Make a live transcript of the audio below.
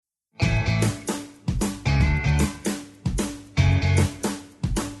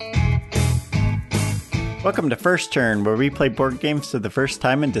Welcome to First Turn, where we play board games for the first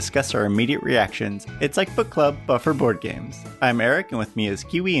time and discuss our immediate reactions. It's like book club, but for board games. I'm Eric, and with me is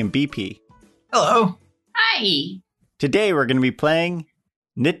Kiwi and BP. Hello. Hi. Today we're going to be playing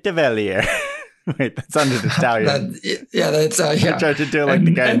Nid de Velier. Wait, that sounded Italian. I tried to do it like the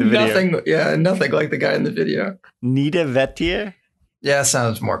guy in the video. Nothing like the guy in the video. Nid de Vetier? Yeah,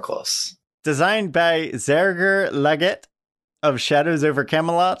 sounds more close. Designed by Zerger Laget of Shadows over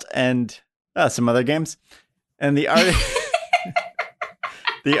Camelot and some other games. And the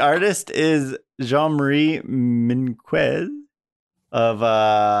artist is Jean-Marie Minquez of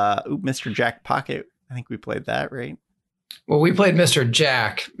Mr. Jack Pocket. I think we played that, right? Well, we played Mr.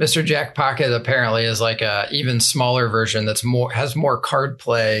 Jack. Mr. Jack Pocket apparently is like a even smaller version has more card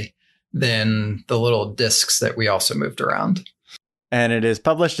play than the little discs that we also moved around. And it is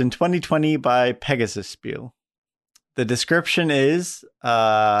published in 2020 by Pegasus Spiel. The description is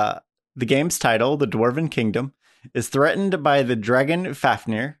the game's title, The Dwarven Kingdom, is threatened by the dragon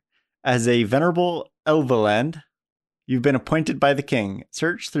Fafnir. As a venerable Elveland, you've been appointed by the king.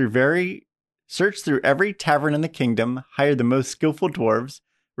 Search through every tavern in the kingdom, hire the most skillful dwarves,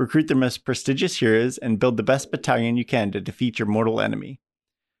 recruit the most prestigious heroes, and build the best battalion you can to defeat your mortal enemy.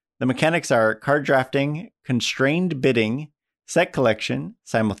 The mechanics are card drafting, constrained bidding, set collection,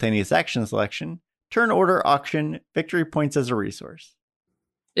 simultaneous action selection, turn order auction, victory points as a resource.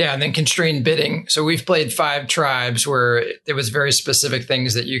 Yeah, and then constrained bidding. So we've played 5 tribes where there was very specific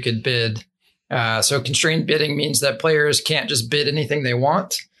things that you could bid. So constrained bidding means that players can't just bid anything they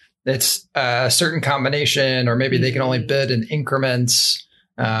want. It's a certain combination, or maybe they can only bid in increments.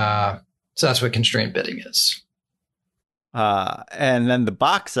 So that's what constrained bidding is. And then the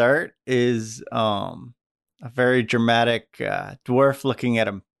box art is a very dramatic dwarf looking at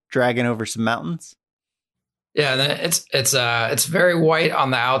a dragon over some mountains. Yeah, and then it's very white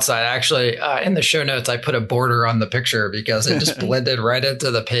on the outside. Actually, in the show notes, I put a border on the picture because it just blended right into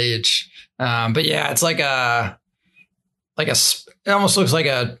the page. But yeah, it's it almost looks like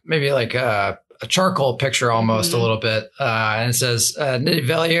a charcoal picture almost a little bit. And it says Nid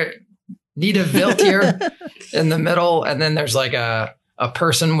de Velier in the middle, and then there's like a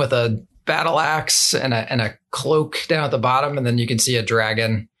person with a battle axe and a cloak down at the bottom, and then you can see a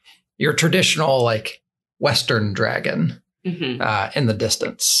dragon, your traditional Western dragon in the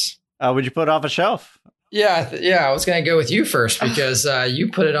distance. Would you put it off a shelf? Yeah, I was going to go with you first because you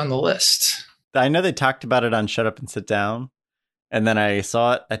put it on the list. I know they talked about it on Shut Up and Sit Down, and then I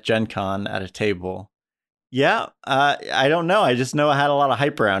saw it at Gen Con at a table. Yeah, I don't know. I just know it had a lot of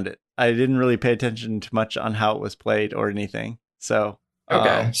hype around it. I didn't really pay attention to much on how it was played or anything. So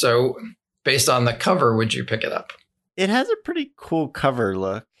okay, so based on the cover, would you pick it up? It has a pretty cool cover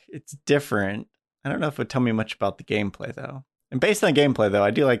look. It's different. I don't know if it would tell me much about the gameplay, though. And based on the gameplay, though, I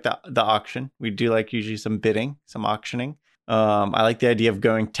do like the auction. We do like usually some bidding, some auctioning. I like the idea of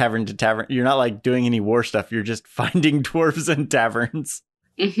going tavern to tavern. You're not doing any war stuff. You're just finding dwarves in taverns.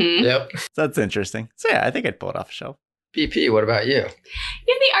 Mm-hmm. Yep. So that's interesting. So yeah, I think I'd pull it off a shelf. BP, what about you? Yeah,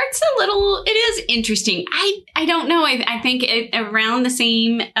 the art's it is interesting. I don't know. I think around the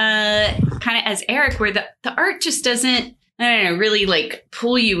same kind of as Eric, where the art just doesn't, I don't know, really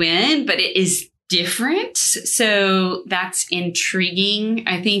pull you in, but it is different. So that's intriguing.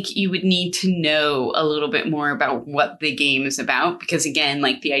 I think you would need to know a little bit more about what the game is about, because again,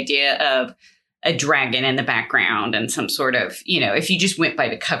 the idea of a dragon in the background and some sort of, if you just went by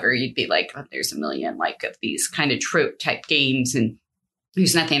the cover, you'd be like, oh, there's a million of these kind of trope type games. And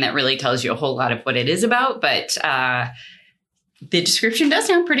there's nothing that really tells you a whole lot of what it is about. But the description does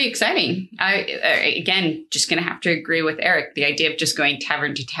sound pretty exciting. Again, just going to have to agree with Eric. The idea of just going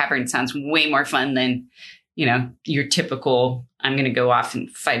tavern to tavern sounds way more fun than, your typical, I'm going to go off and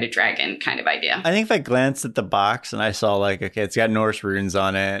fight a dragon kind of idea. I think if I glanced at the box and I saw okay, it's got Norse runes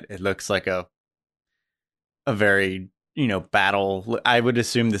on it. It looks like a very, battle. I would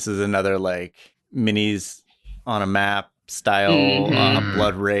assume this is another minis on a map style,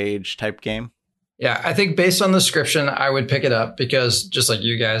 Blood Rage type game. Yeah, I think based on the description, I would pick it up because just like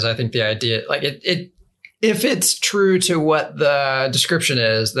you guys, I think the idea, if it's true to what the description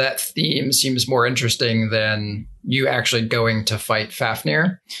is, that theme seems more interesting than you actually going to fight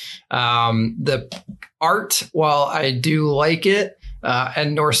Fafnir. The art, while I do like it,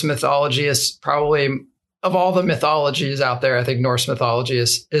 and Norse mythology is probably, of all the mythologies out there, I think Norse mythology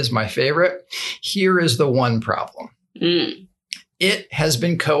is my favorite. Here is the one problem. It has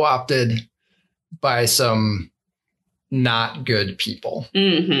been co-opted by some not good people.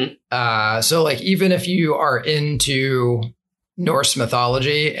 So even if you are into Norse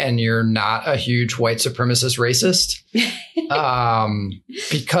mythology and you're not a huge white supremacist racist,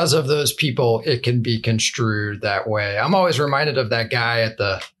 because of those people, it can be construed that way. I'm always reminded of that guy at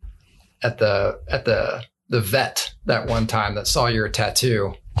the vet that one time that saw your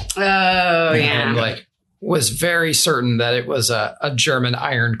tattoo. Oh, And yeah. like was very certain that it was a German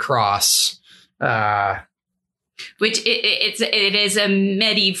Iron Cross. Which it is a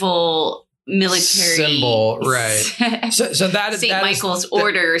medieval military symbol, right? So that St. that Michael's is,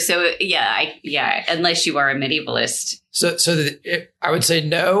 order. So unless you are a medievalist. I would say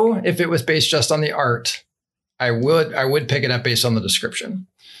no if it was based just on the art. I would pick it up based on the description,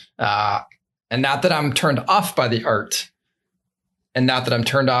 and not that I'm turned off by the art, and not that I'm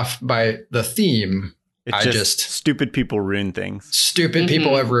turned off by the theme. It's just stupid people ruin things. Stupid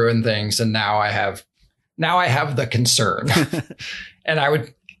people have ruined things, and now I have the concern. And I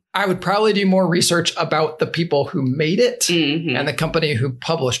would probably do more research about the people who made it and the company who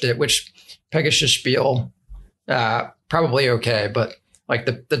published it, which Pegasus Spiel, probably okay, but like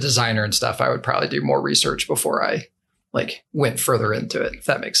the designer and stuff, I would probably do more research before I like went further into it, if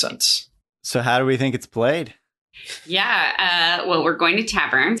that makes sense. So how do we think it's played? Yeah. Well, we're going to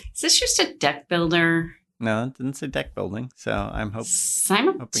Tavern. Is this just a deck builder? No, it didn't say deck building. So I'm hoping.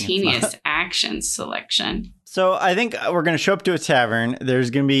 Simultaneous action selection. So I think we're going to show up to a tavern. There's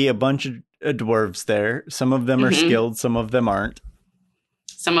going to be a bunch of dwarves there. Some of them are skilled. Some of them aren't.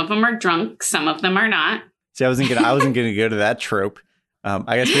 Some of them are drunk. Some of them are not. See, I wasn't going to go to that trope.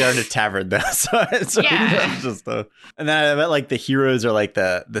 I guess we are at a tavern though. So Yeah. just and then I bet like the heroes are like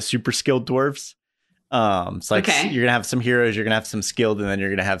the super skilled dwarves. So like you're gonna have some heroes, you're gonna have some skilled, and then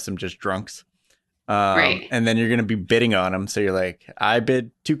you're gonna have some just drunks. Right. And then you're gonna be bidding on them. So you're like, I bid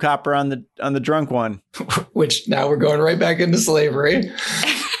 2 copper on the drunk one. Which now we're going right back into slavery.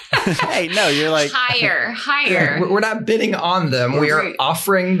 Hey, no, you're like higher. We're not bidding on them. We are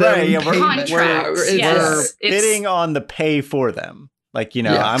offering them Contracts. we're bidding on the pay for them. Like, you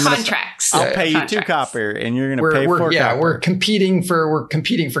know, contracts. I'll pay you 2 copper, and you're gonna pay 4 copper. Yeah, we're competing for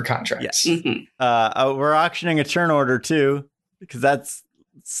contracts. Yes. We're auctioning a turn order too, because that's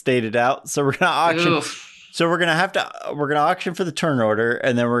stated out. So we're gonna auction. Oof. So we're gonna auction for the turn order,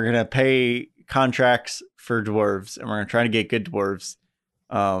 and then we're gonna pay contracts for dwarves, and we're gonna try to get good dwarves.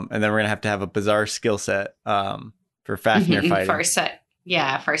 And then we're gonna have a bizarre skill set for Fafnir fighting.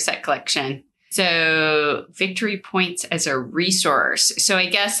 For set collection. So victory points as a resource. So I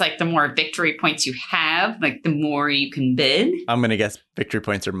guess like the more victory points you have, like the more you can bid. I'm gonna guess victory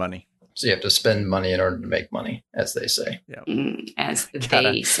points are money. So you have to spend money in order to make money, as they say. Yeah.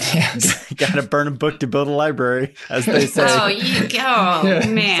 They say. Yes. Gotta burn a book to build a library, as they say. Oh, you go, Yeah,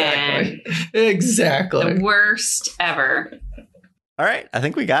 man. Exactly. The worst ever. All right, I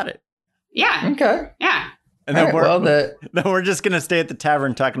think we got it. Yeah. Okay. Yeah. And then Right, then we're just gonna stay at the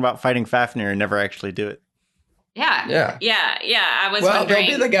tavern talking about fighting Fafnir and never actually do it. Yeah. I was Well, wondering.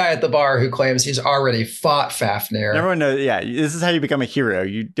 don't be the guy at the bar who claims he's already fought Fafnir. Everyone knows. Yeah, this is how you become a hero.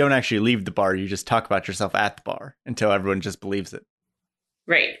 You don't actually leave the bar. You just talk about yourself at the bar until everyone just believes it.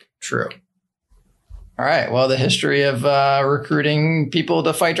 Right. True. All right. Well, the history of recruiting people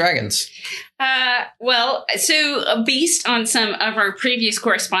to fight dragons. Based on some of our previous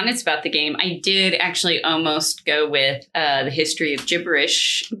correspondence about the game, I did actually almost go with the history of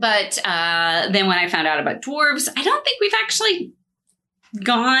gibberish. But then when I found out about dwarves, I don't think we've actually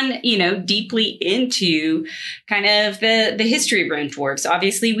gone, deeply into kind of the history of Rune dwarves.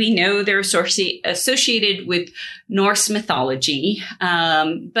 Obviously, we know they're associated with Norse mythology.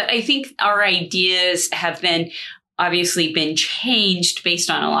 But I think our ideas have obviously been changed based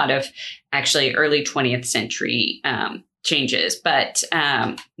on a lot of actually early 20th century changes, but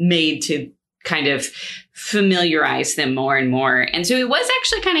made to kind of familiarize them more and more. And so it was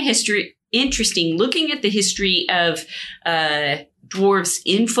actually kind of interesting looking at the history of dwarves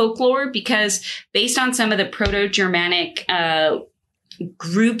in folklore, because based on some of the Proto-Germanic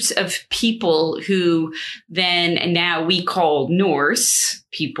groups of people who then and now we call Norse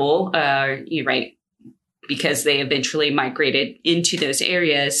people, you're right, because they eventually migrated into those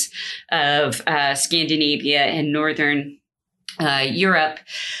areas of Scandinavia and northern Europe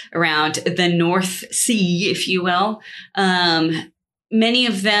around the North Sea, if you will. Many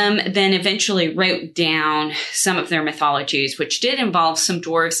of them then eventually wrote down some of their mythologies, which did involve some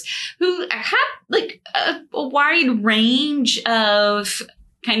dwarves who have like a wide range of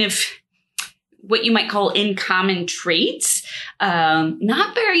kind of what you might call in common traits.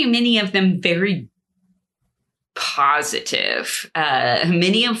 Not very many of them very positive.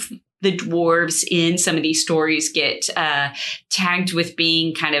 Many of the dwarves in some of these stories get tagged with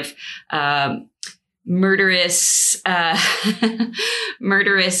being kind of murderous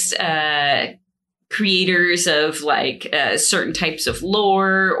creators of like certain types of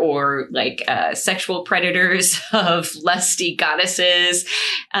lore, or like sexual predators of lusty goddesses.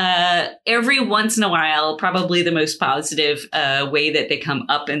 Every once in a while, probably the most positive way that they come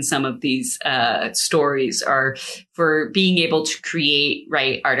up in some of these stories are for being able to create,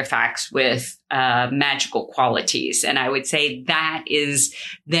 right, artifacts with magical qualities. And I would say that is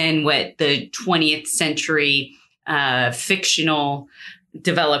then what the 20th century fictional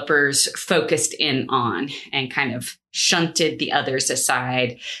developers focused in on and kind of shunted the others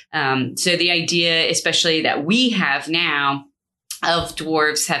aside. So the idea, especially that we have now, of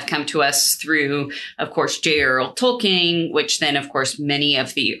dwarves have come to us through, of course, J.R.R. Tolkien, which then, of course, many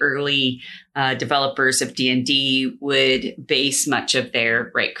of the early developers of D&D would base much of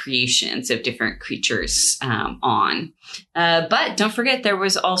their creations of different creatures on. But don't forget, there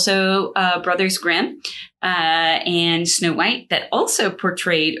was also Brothers Grimm and Snow White that also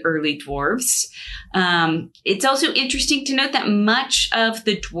portrayed early dwarves. It's also interesting to note that much of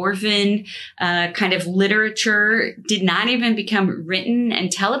the dwarven kind of literature did not even become written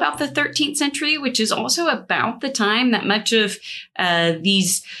until about the 13th century, which is also about the time that much of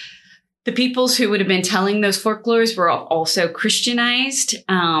the peoples who would have been telling those folklores were also Christianized.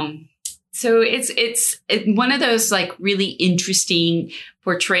 So it's one of those like really interesting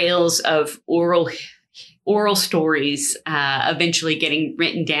portrayals of oral stories eventually getting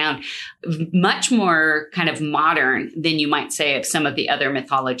written down, much more kind of modern than you might say of some of the other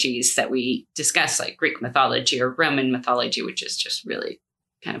mythologies that we discuss, like Greek mythology or Roman mythology, which is just really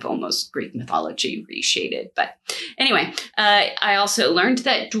kind of almost Greek mythology reshaded. But anyway, I also learned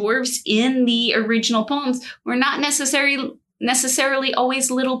that dwarves in the original poems were not necessarily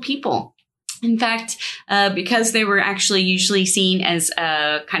always little people. In fact, because they were actually usually seen as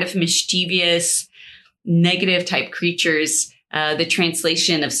kind of mischievous, negative type creatures, the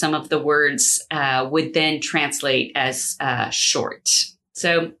translation of some of the words would then translate as short.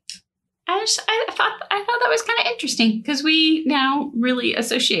 So I thought that was kind of interesting, because we now really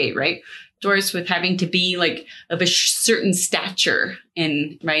associate, right, dwarves with having to be like of a certain stature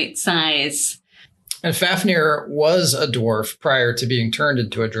and size. And Fafnir was a dwarf prior to being turned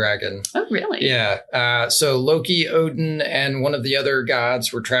into a dragon. Oh, really? Yeah. So Loki, Odin, and one of the other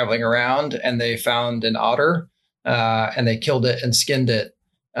gods were traveling around, and they found an otter, and they killed it and skinned it,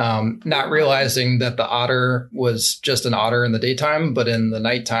 not realizing that the otter was just an otter in the daytime, but in the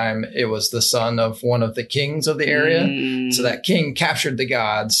nighttime, it was the son of one of the kings of the area. So that king captured the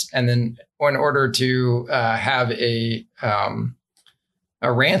gods, and then in order to have a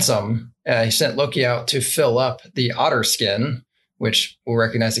ransom, he sent Loki out to fill up the otter skin, which we'll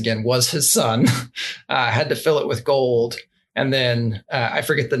recognize again was his son, had to fill it with gold. And then I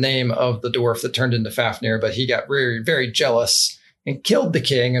forget the name of the dwarf that turned into Fafnir, but he got very, very jealous and killed the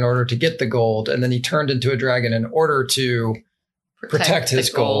king in order to get the gold. And then he turned into a dragon in order to protect his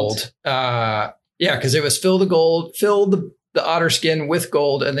gold. Because it was fill the otter skin with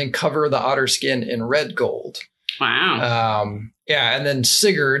gold and then cover the otter skin in red gold. Wow. And then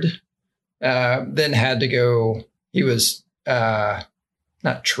Sigurd then had to go. He was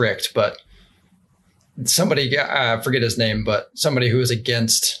not tricked, but somebody, I forget his name, but somebody who was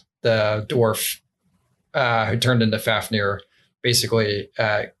against the dwarf who turned into Fafnir basically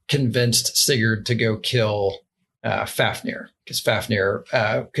convinced Sigurd to go kill Fafnir, because Fafnir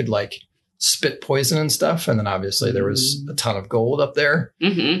could spit poison and stuff. And then obviously there was a ton of gold up there.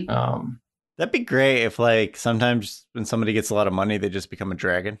 Mm-hmm. That'd be great if sometimes when somebody gets a lot of money, they just become a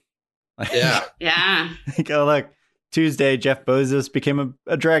dragon. Yeah. Yeah. Oh, look, Tuesday, Jeff Bezos became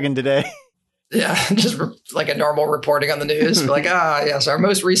a dragon today. Yeah, just like a normal reporting on the news. Yes, our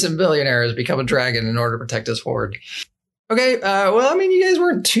most recent billionaire has become a dragon in order to protect his hoard. Okay, you guys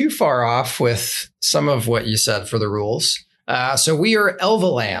weren't too far off with some of what you said for the rules. So we are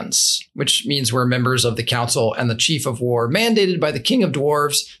Elvalans, which means we're members of the council and the chief of war, mandated by the king of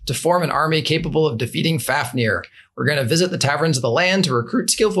dwarves to form an army capable of defeating Fafnir. We're going to visit the taverns of the land to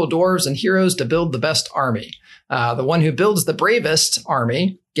recruit skillful dwarves and heroes to build the best army. The one who builds the bravest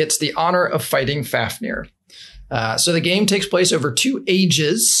army gets the honor of fighting Fafnir. So the game takes place over 2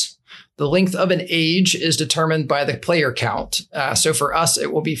 ages. The length of an age is determined by the player count. So for us,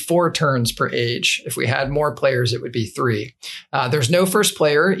 it will be 4 turns per age. If we had more players, it would be 3. There's no first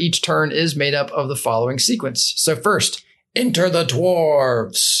player. Each turn is made up of the following sequence. So first, enter the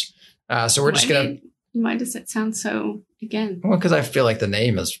dwarves. So we're just going to... Why does it sound so, again? Well, because I feel like the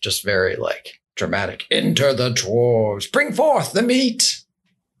name is just very, dramatic. Enter the dwarves. Bring forth the meat.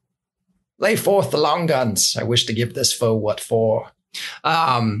 Lay forth the long guns. I wish to give this foe what for.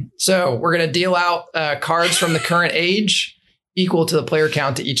 So we're going to deal out cards from the current age equal to the player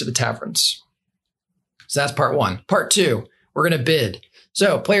count to each of the taverns. So that's part one. Part two, we're going to bid.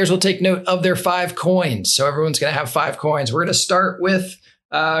 So players will take note of their 5 coins. So everyone's going to have 5 coins. We're going to start with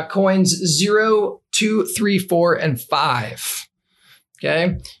coins 0, 2, 3, 4, and 5.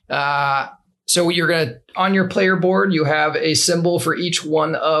 Okay. So you're going to, on your player board, you have a symbol for each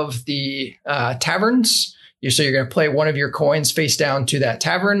one of the taverns. So you're going to play one of your coins face down to that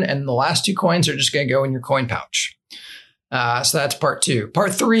tavern, and the last 2 coins are just going to go in your coin pouch. So that's part 2.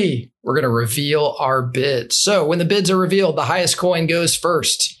 Part 3, we're going to reveal our bids. So when the bids are revealed, the highest coin goes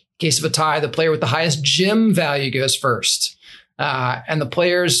first. In case of a tie, the player with the highest gem value goes first. And the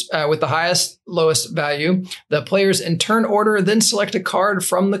players with the lowest value, the players in turn order then select a card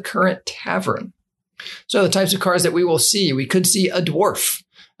from the current tavern. So the types of cards that we will see, we could see a dwarf.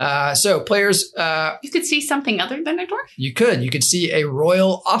 So players... you could see something other than a dwarf? You could see a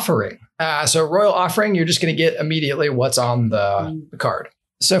royal offering. So royal offering, you're just going to get immediately what's on the card.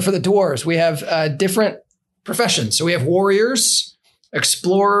 So for the dwarves, we have different professions. So we have warriors,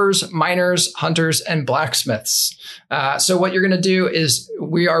 explorers, miners, hunters, and blacksmiths. So what you're going to do is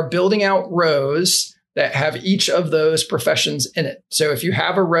we are building out rows that have each of those professions in it. So if you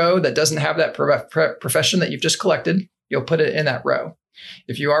have a row that doesn't have that profession that you've just collected, you'll put it in that row.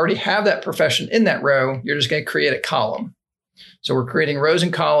 If you already have that profession in that row, you're just going to create a column. So we're creating rows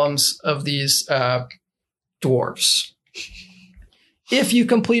and columns of these dwarves. If you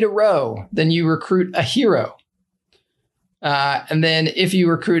complete a row, then you recruit a hero. And then if you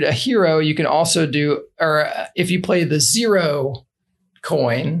recruit a hero, you can also do, or if you play the 0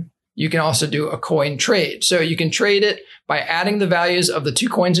 coin, you can also do a coin trade. So you can trade it by adding the values of the 2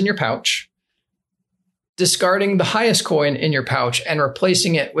 coins in your pouch, discarding the highest coin in your pouch, and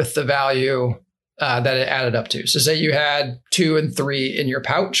replacing it with the value that it added up to. So say you had 2 and 3 in your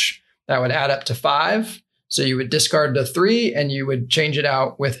pouch, that would add up to 5. So you would discard the 3 and you would change it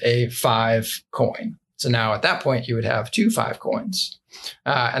out with a 5 coin. So now at that point, you would have 2 5 coins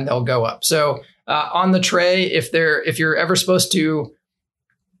and they'll go up. So on the tray, if you're ever supposed to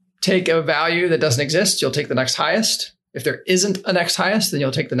take a value that doesn't exist, you'll take the next highest. If there isn't a next highest, then you'll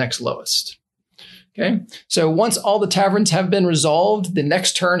take the next lowest. Okay. So once all the taverns have been resolved, the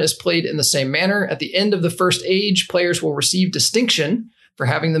next turn is played in the same manner. At the end of the first age, players will receive distinction for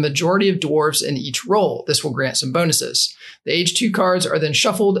having the majority of dwarves in each roll. This will grant some bonuses. The age 2 cards are then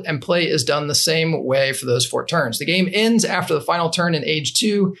shuffled and play is done the same way for those 4 turns. The game ends after the final turn in age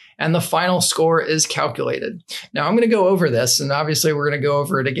 2 and the final score is calculated. Now I'm going to go over this, and obviously we're going to go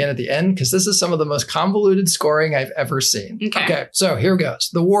over it again at the end because this is some of the most convoluted scoring I've ever seen. Okay, so here goes.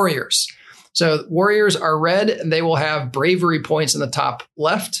 The warriors. So warriors are red and they will have bravery points in the top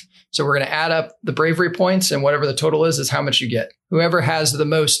left. So we're going to add up the bravery points, and whatever the total is how much you get. Whoever has the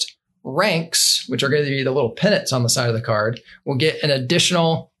most ranks, which are going to be the little pennants on the side of the card, will get an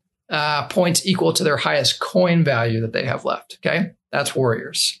additional points equal to their highest coin value that they have left. Okay, that's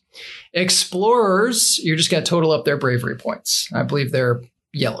warriors. Explorers, you're just going to total up their bravery points. I believe they're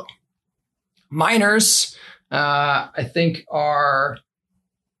yellow. Miners, I think, are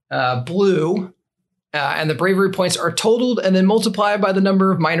blue. And the bravery points are totaled and then multiplied by the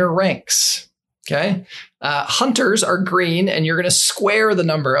number of minor ranks. Okay. Hunters are green, and you're going to square the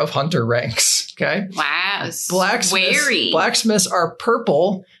number of hunter ranks. Okay. Wow. Blacksmiths are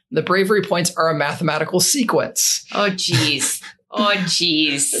purple. The bravery points are a mathematical sequence. Oh, geez.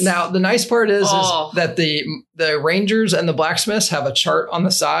 Now, the nice part is that the rangers and the blacksmiths have a chart on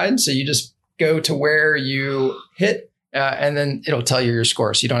the side. So you just go to where you hit, and then it'll tell you your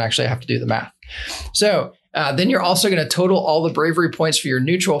score. So you don't actually have to do the math. So then you're also going to total all the bravery points for your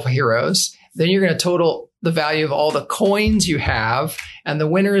neutral heroes. Then you're going to total the value of all the coins you have. And the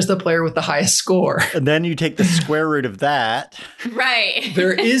winner is the player with the highest score. And then you take the square root of that. Right.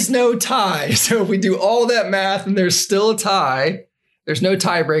 There is no tie. So if we do all that math and there's still a tie, there's no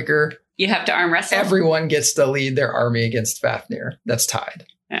tiebreaker. You have to arm wrestle. Everyone gets to lead their army against Fafnir. That's tied.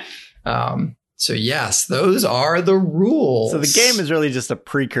 Yeah. So yes, those are the rules. So the game is really just a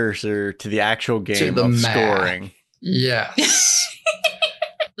precursor to the actual game of scoring. Yes.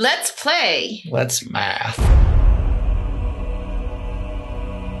 Let's play. Let's math.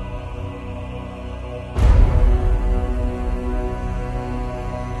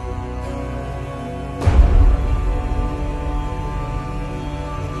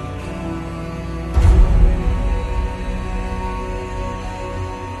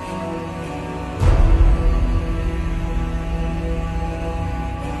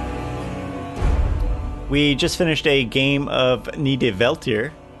 We just finished a game of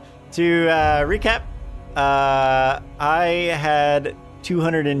Nidavellir. To recap, I had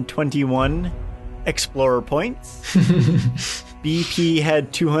 221 explorer points. BP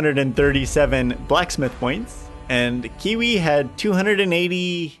had 237 blacksmith points, and Kiwi had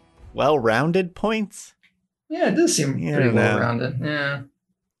 280 well-rounded points. Yeah, it does seem Yeah, I pretty don't know. well-rounded. Yeah.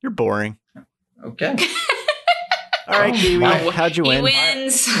 You're boring. Okay. All right, Kiwi, my- how'd you He win?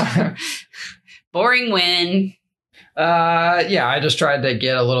 wins. Boring win. Yeah, I just tried to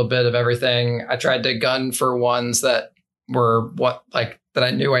get a little bit of everything. I tried to gun for ones that were that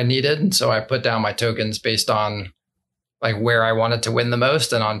I knew I needed. And so I put down my tokens based on like where I wanted to win the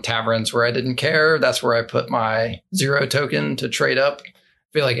most, and on taverns where I didn't care, that's where I put my 0 token to trade up.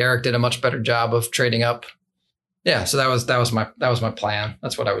 I feel like Eric did a much better job of trading up. Yeah, so that was my plan.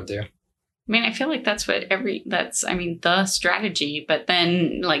 That's what I would do. I mean, I feel like that's the strategy. But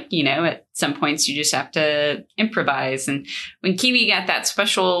then, at some points you just have to improvise. And when Kiwi got that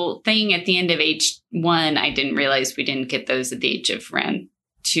special thing at the end of H1, I didn't realize we didn't get those at the age of round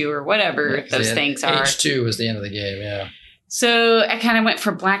 2 or whatever those things are. H2 was the end of the game, yeah. So I kind of went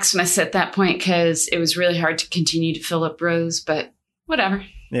for blacksmiths at that point because it was really hard to continue to fill up rows, but whatever.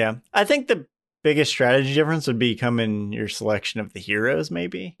 Yeah, I think the biggest strategy difference would be come in your selection of the heroes,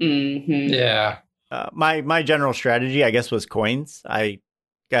 maybe. Mm-hmm. Yeah. My general strategy, I guess, was coins. I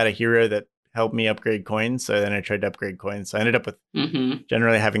got a hero that helped me upgrade coins, so then I tried to upgrade coins. So I ended up with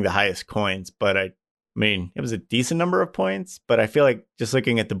generally having the highest coins, but I mean, it was a decent number of points, but I feel like just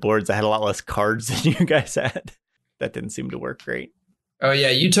looking at the boards, I had a lot less cards than you guys had. That didn't seem to work great. Oh, yeah.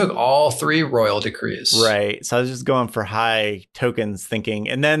 You took all 3 royal decrees. Right. So I was just going for high tokens thinking.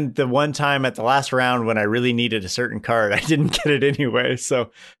 And then the one time at the last round when I really needed a certain card, I didn't get it anyway.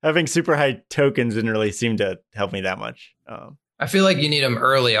 So having super high tokens didn't really seem to help me that much. I feel like you need them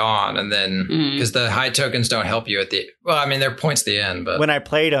early on, and then because the high tokens don't help you at the, well, I mean, they're points at the end, but when I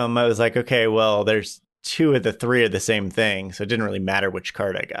played them, I was like, okay, well, there's 2 of the 3 of the same thing. So it didn't really matter which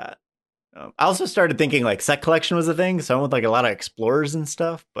card I got. I also started thinking like set collection was a thing. So I went with like a lot of explorers and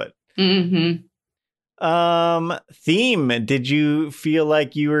stuff, but theme, did you feel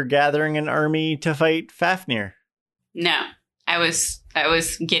like you were gathering an army to fight Fafnir? No, I was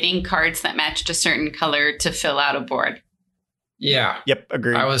getting cards that matched a certain color to fill out a board. yeah. Yep,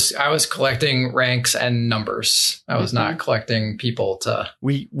 agreed. I was collecting ranks and numbers. I was not collecting people to.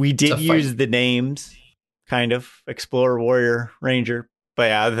 We did to use fight. the names, kind of explorer, warrior, ranger, but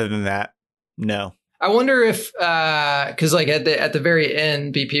yeah, other than that, no. I wonder if because like at the very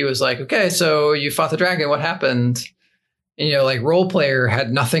end, BP was like, okay, so you fought the dragon. What happened? And, like role player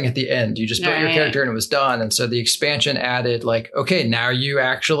had nothing at the end. You just built your character and it was done. And so the expansion added like, okay, now you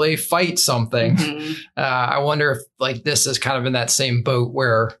actually fight something. I wonder if like this is kind of in that same boat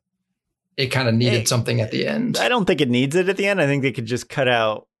where it kind of needed something at the end. I don't think it needs it at the end. I think they could just cut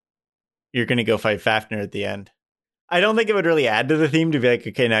out, you're going to go fight Fafnir at the end. I don't think it would really add to the theme to be like,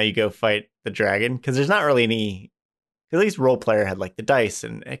 okay, now you go fight the dragon. Because there's not really any, at least role player had like the dice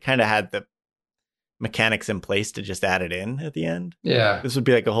and it kind of had the mechanics in place to just add it in at the end. Yeah. This would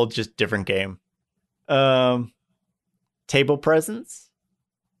be like a whole just different game. Table presence,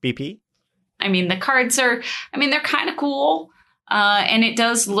 BP. I mean, the cards they're kind of cool. And it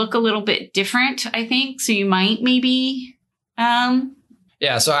does look a little bit different, I think. So you might maybe,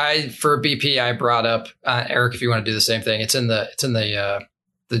 Yeah, so for BP, I brought up Eric. If you want to do the same thing, it's in the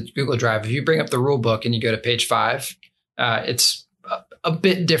Google Drive. If you bring up the rule book and you go to page 5, it's a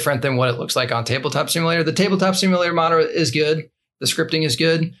bit different than what it looks like on Tabletop Simulator. The Tabletop Simulator model is good. The scripting is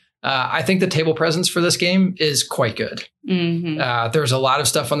good. I think the table presence for this game is quite good. There's a lot of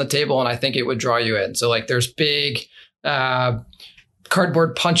stuff on the table, and I think it would draw you in. So like, there's big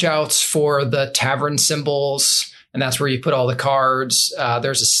cardboard punch outs for the tavern symbols. And that's where you put all the cards.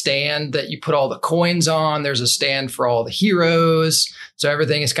 There's a stand that you put all the coins on. There's a stand for all the heroes. So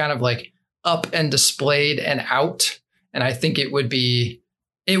everything is kind of like up and displayed and out. And I think it would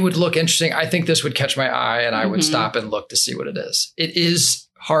look interesting. I think this would catch my eye and I would stop and look to see what it is. It is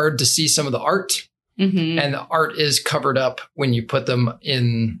hard to see some of the art. And the art is covered up when you put them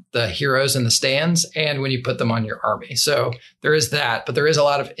in the heroes and the stands and when you put them on your army. So there is that, but there is a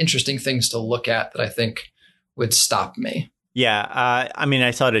lot of interesting things to look at that I think would stop me. Yeah, I mean,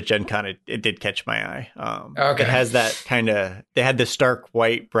 I saw it at Gen Con. It did catch my eye. Okay. It has that kind of, they had the stark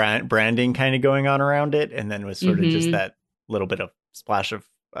white branding kind of going on around it, and then was sort of just that little bit of splash of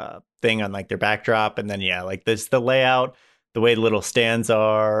thing on like their backdrop, and then like this, the layout, the way the little stands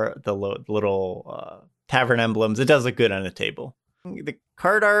are, the little tavern emblems. It does look good on a table. The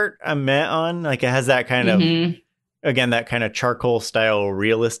card art I'm met on, like it has that kind of, again, that kind of charcoal style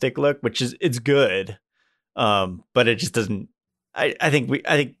realistic look, which is, it's good. But it just doesn't. I think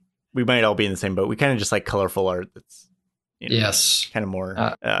we might all be in the same boat. We kind of just like colorful art that's yes, kind of more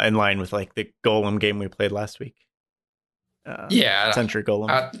in line with like the Golem game we played last week. Sentry Golem.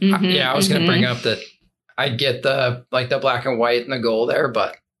 I was going to bring up that I get the black and white and the gold there,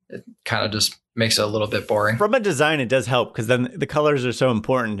 but it kind of just makes it a little bit boring. From a design, it does help because then the colors are so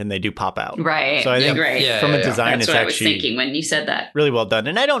important and they do pop out. Right. So I think from a design, that's it's what I was actually thinking when you said that. really well done.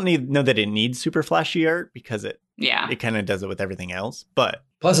 And I don't know that it needs super flashy art because it Yeah. kind of does it with everything else. But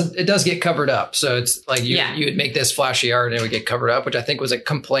Plus, it does get covered up. So it's like you would make this flashy art and it would get covered up, which I think was a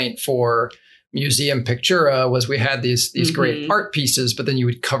complaint for Museum Pictura, was we had these great art pieces, but then you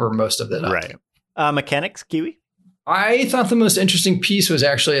would cover most of it up. right. Mechanics, Kiwi? I thought the most interesting piece was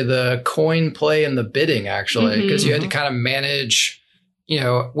actually the coin play and the bidding, actually, because you had to kind of manage,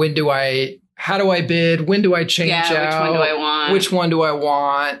 how do I bid? When do I change out? Which one do I want? Which one do I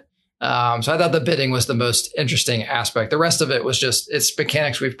want? So I thought the bidding was the most interesting aspect. The rest of it was it's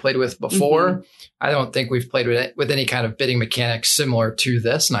mechanics we've played with before. I don't think we've played with any kind of bidding mechanics similar to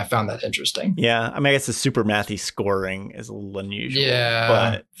this, and I found that interesting. Yeah, I mean, I guess the super mathy scoring is a little unusual. Yeah,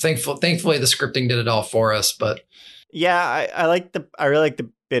 but thankfully the scripting did it all for us. But yeah, I really like the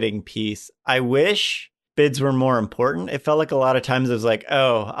bidding piece. I wish bids were more important. It felt like a lot of times it was like,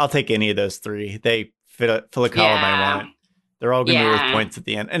 oh, I'll take any of those three. They fill a column I want. They're all going to be worth points at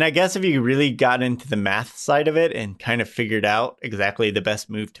the end. And I guess if you really got into the math side of it and kind of figured out exactly the best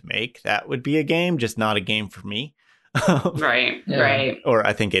move to make, that would be a game, just not a game for me. Right. Or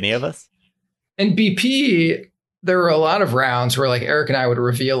I think any of us. In BP, there were a lot of rounds where like Eric and I would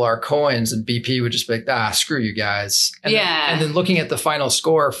reveal our coins and BP would just be like, screw you guys. And then looking at the final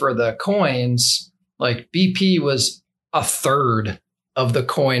score for the coins, like BP was a third of the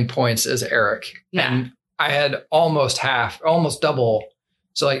coin points as Eric. Yeah. And I had almost double.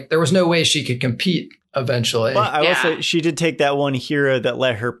 So like there was no way she could compete eventually. But I will say she did take that one hero that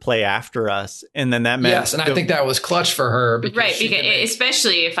let her play after us. And then that meant... Yes, and I think that was clutch for her. Because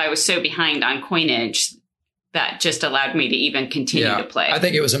especially if I was so behind on coinage, that just allowed me to even continue to play. I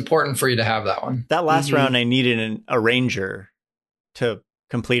think it was important for you to have that one. That last round, I needed a ranger to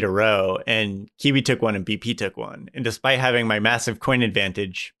complete a row, and Kiwi took one and BP took one. And despite having my massive coin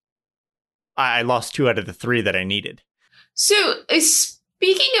advantage, I lost 2 out of the 3 that I needed. So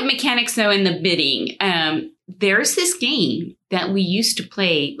speaking of mechanics, though, in the bidding, there's this game that we used to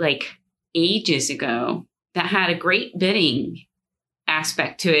play like ages ago that had a great bidding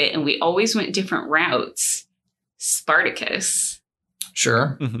aspect to it. And we always went different routes. Spartacus.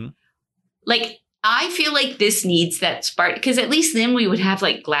 Sure. Mm-hmm. Like, I feel like this needs that spark, because at least then we would have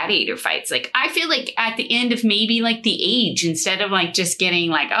like gladiator fights. Like, I feel like at the end of maybe like the age, instead of like just getting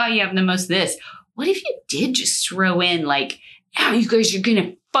like, oh, you have the most this, what if you did just throw in like, oh, you guys are going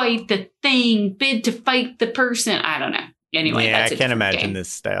to fight the thing, bid to fight the person? I don't know. Anyway, I can't imagine this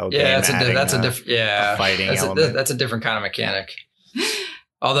style game. That's a different fighting element. That's a different kind of mechanic.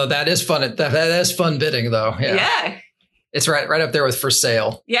 Although that is fun. That is fun bidding, though. Yeah. It's right up there with for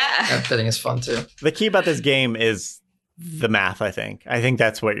sale. Yeah. That bidding is fun, too. The key about this game is the math, I think. I think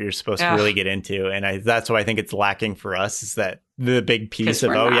that's what you're supposed to really get into. And that's why I think it's lacking for us, is that the big piece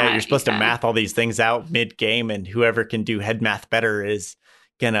of, you're supposed to math all these things out mid-game, and whoever can do head math better is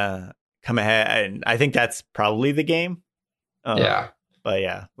going to come ahead. And I think that's probably the game. But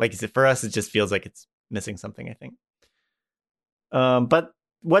yeah, like you said, for us, it just feels like it's missing something, I think. But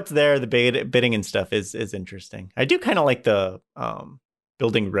what's there, the bidding and stuff is interesting. I do kind of like the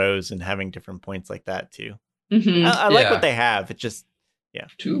building rows and having different points like that too. Mm-hmm. I like what they have. It just,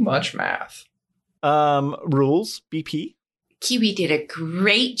 too much math. Rules, BP. Kiwi did a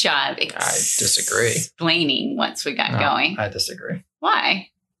great job. I disagree. Explaining once we got going. I disagree. Why?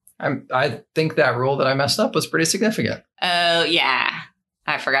 I think that rule that I messed up was pretty significant. Oh yeah,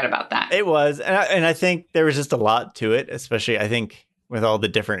 I forgot about that. It was, and I think there was just a lot to it, especially I think with all the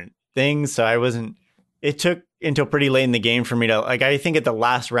different things. So it took until pretty late in the game for me to, like, I think at the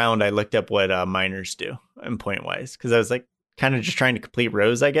last round, I looked up what miners do in point wise, because I was like kind of just trying to complete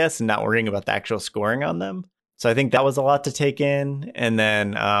rows, I guess, and not worrying about the actual scoring on them. So I think that was a lot to take in. And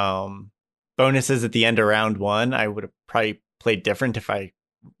then bonuses at the end of round 1, I would have probably played different if I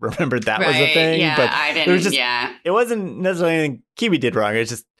remembered that was a thing. Yeah, but I didn't. It wasn't necessarily anything Kiwi did wrong.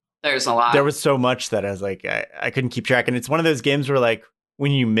 It's just, there's a lot. There was so much that I was like, I couldn't keep track. And it's one of those games where, like,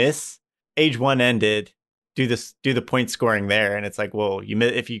 when you miss, age 1 ended, do the point scoring there, and it's like, well,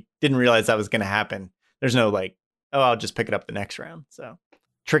 if you didn't realize that was going to happen, there's no like, oh, I'll just pick it up the next round. So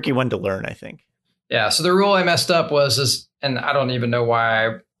tricky one to learn, I think. Yeah. So the rule I messed up was, and I don't even know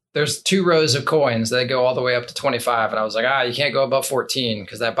why. There's 2 rows of coins that go all the way up to 25, and I was like, you can't go above 14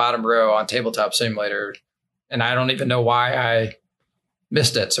 because that bottom row on Tabletop Simulator, and I don't even know why I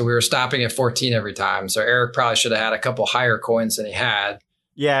missed it. So we were stopping at 14 every time. So Eric probably should have had a couple higher coins than he had.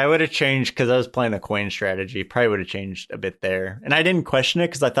 Yeah, I would have changed because I was playing a coin strategy. Probably would have changed a bit there. And I didn't question it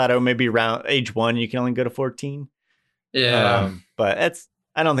because I thought, oh, maybe around age 1, you can only go to 14. Yeah. But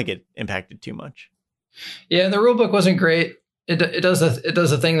I don't think it impacted too much. Yeah, the rule book wasn't great. It does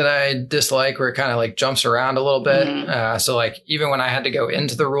the thing that I dislike where it kind of like jumps around a little bit. Mhm. So like even when I had to go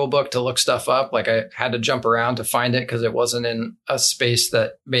into the rule book to look stuff up, like I had to jump around to find it because it wasn't in a space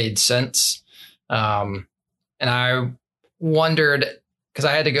that made sense. And I wondered because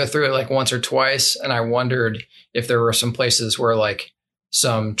I had to go through it like once or twice, and I wondered if there were some places where like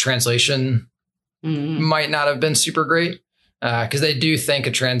some translation Mhm. might not have been super great because they do thank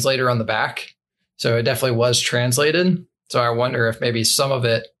a translator on the back. So it definitely was translated. So I wonder if maybe some of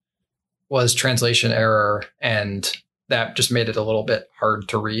it was translation error and that just made it a little bit hard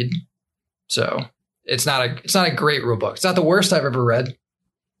to read. So it's not a great rule book. It's not the worst I've ever read,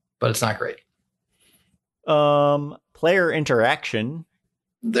 but it's not great. Player interaction.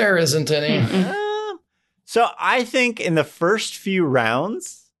 There isn't any. So I think in the first few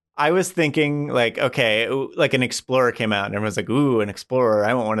rounds, I was thinking like, okay, like an explorer came out and everyone's like, ooh, an explorer.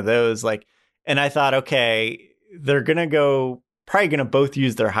 I want one of those. Like, and I thought, okay, they're probably going to both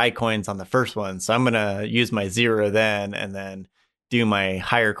use their high coins on the first one. So I'm going to use my 0 then, and then do my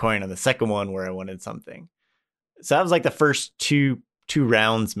higher coin on the second one where I wanted something. So that was like the first two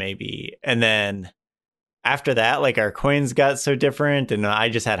rounds maybe. And then after that, like our coins got so different and I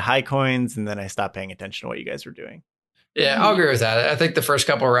just had high coins and then I stopped paying attention to what you guys were doing. Yeah, I'll agree with that. I think the first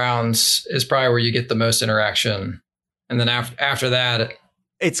couple of rounds is probably where you get the most interaction. And then after that,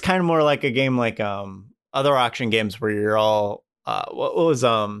 it's kind of more like a game like other auction games where you're all what was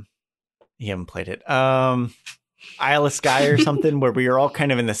you haven't played it. Isle of Skye or something where we were all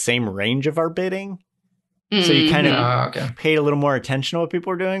kind of in the same range of our bidding. So you kind of paid a little more attention to what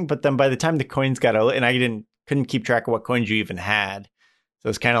people were doing, but then by the time the coins got out, and I couldn't keep track of what coins you even had. So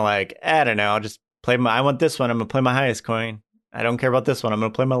it's kind of like, I don't know, I'll just play I want this one, I'm going to play my highest coin. I don't care about this one, I'm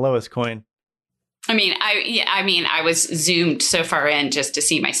going to play my lowest coin. I mean, I was zoomed so far in just to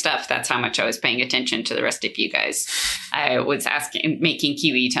see my stuff. That's how much I was paying attention to the rest of you guys. I was making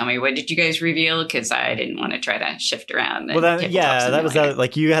Kiwi tell me, what did you guys reveal? Because I didn't want to try to shift around. Well, that was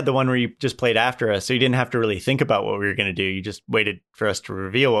like you had the one where you just played after us, so you didn't have to really think about what we were going to do. You just waited for us to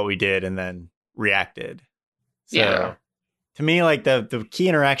reveal what we did and then reacted. So Yeah. To me, like the key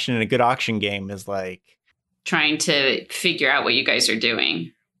interaction in a good auction game is like trying to figure out what you guys are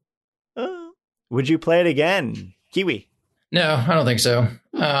doing. Would you play it again, Kiwi? No, I don't think so.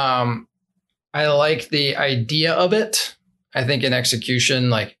 I like the idea of it. I think in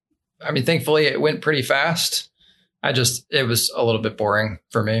execution, thankfully it went pretty fast. It was a little bit boring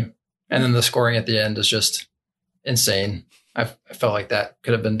for me. And then the scoring at the end is just insane. I felt like that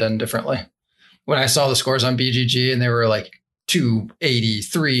could have been done differently. When I saw the scores on BGG and they were like 280,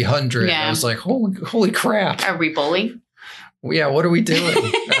 300, I was like, holy crap. Are we bowling? Yeah, what are we doing?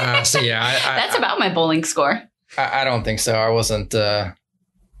 That's about my bowling score. I don't think so. I wasn't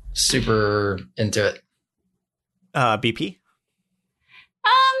super into it. BP?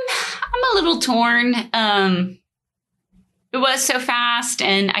 I'm a little torn. It was so fast,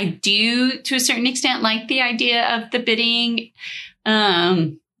 and I do, to a certain extent, like the idea of the bidding.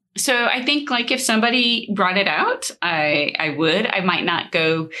 So I think, like, if somebody brought it out, I would. I might not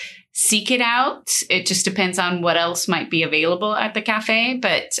go seek it out. It just depends on what else might be available at the cafe.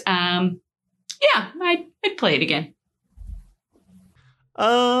 But I'd play it again.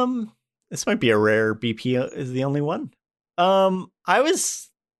 This might be a rare BP is the only one. I was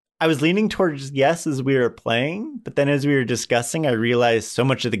leaning towards yes as we were playing, but then as we were discussing, I realized so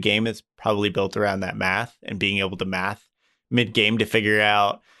much of the game is probably built around that math and being able to math mid-game to figure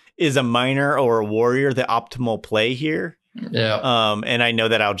out, is a miner or a warrior the optimal play here? Yeah. And I know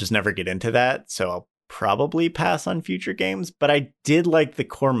that I'll just never get into that, so I'll probably pass on future games. But I did like the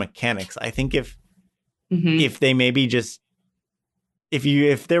core mechanics. I think if they maybe just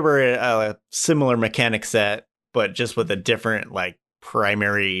if there were a similar mechanic set, but just with a different like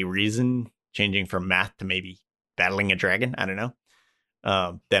primary reason, changing from math to maybe battling a dragon, I don't know,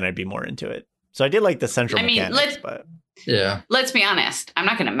 then I'd be more into it. So I did like the central mechanics, but yeah, let's be honest, I'm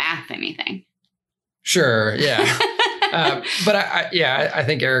not going to math anything. Sure, yeah. But I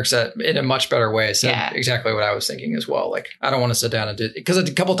think Eric said in a much better way. Said exactly what I was thinking as well. Like, I don't want to sit down and do it, because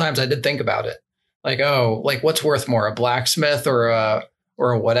a couple times I did think about it. Like, what's worth more, a blacksmith or a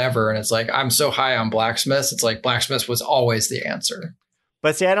whatever? And it's like, I'm so high on blacksmiths. It's like blacksmith was always the answer.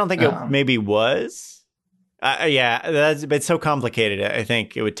 But see, I don't think it maybe was. It's so complicated. I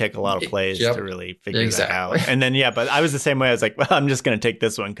think it would take a lot of plays to really figure that out. And then, but I was the same way. I was like, well, I'm just going to take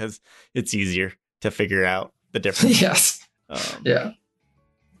this one because it's easier to figure out the difference. Yes.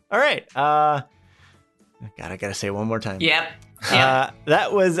 All right. God, I gotta say it one more time. Yep.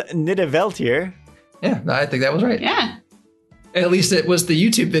 That was Nidaveltir. Yeah, I think that was right. Yeah. At least it was the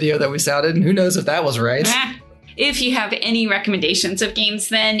YouTube video that we sounded, and who knows if that was right. If you have any recommendations of games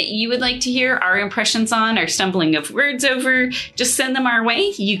then you would like to hear our impressions on or stumbling of words over, just send them our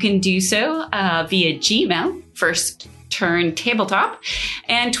way. You can do so via Gmail, First Turn Tabletop,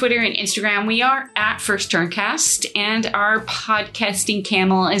 and Twitter and Instagram. We are at First Turn Cast, and our podcasting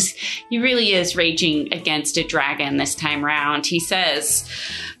camel he really is raging against a dragon this time round. He says,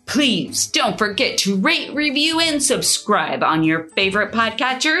 please don't forget to rate, review, and subscribe on your favorite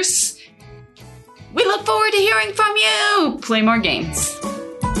podcatchers. We look forward to hearing from you. Play more games.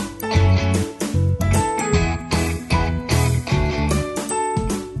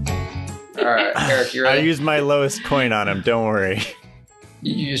 All right, Eric, you ready? I used my lowest coin on him. Don't worry.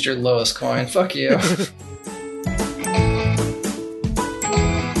 You used your lowest coin. Fuck you.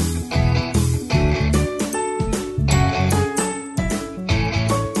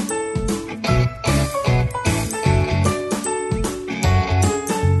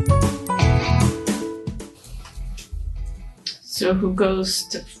 So who goes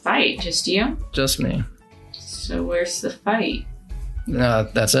to fight? Just you? Just me. So where's the fight? No,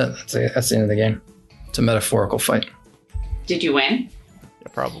 that's it. That's the end of the game. It's a metaphorical fight. Did you win? Yeah,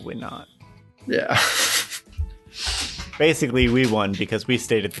 probably not. Yeah. Basically, we won because we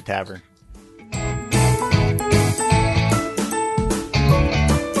stayed at the tavern.